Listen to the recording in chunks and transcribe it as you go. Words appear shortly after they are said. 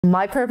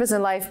My purpose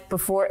in life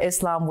before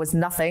Islam was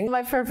nothing.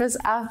 My purpose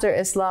after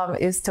Islam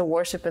is to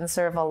worship and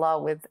serve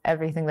Allah with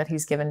everything that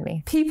He's given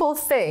me. People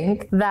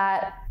think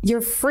that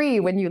you're free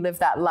when you live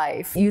that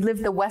life. You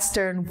live the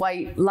Western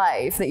white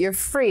life, that you're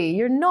free.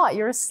 You're not.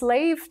 You're a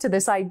slave to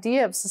this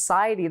idea of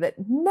society that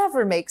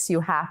never makes you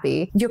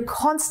happy. You're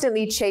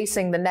constantly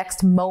chasing the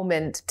next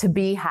moment to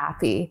be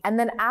happy. And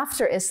then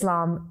after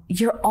Islam,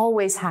 you're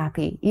always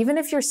happy. Even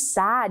if you're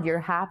sad, you're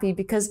happy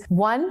because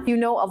one, you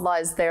know Allah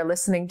is there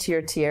listening to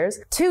your tears.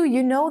 Two,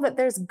 you know that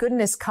there's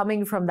goodness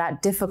coming from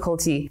that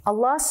difficulty.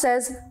 Allah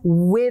says,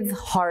 with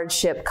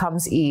hardship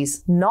comes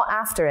ease, not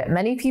after it.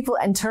 Many people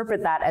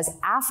interpret that as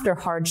after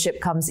hardship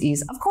comes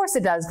ease. Of course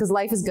it does, because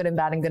life is good and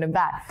bad and good and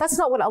bad. That's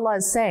not what Allah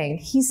is saying.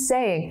 He's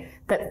saying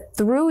that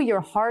through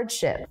your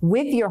hardship,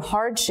 with your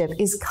hardship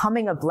is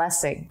coming a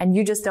blessing, and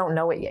you just don't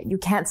know it yet. You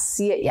can't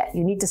see it yet.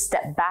 You need to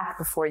step back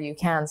before you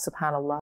can, subhanAllah.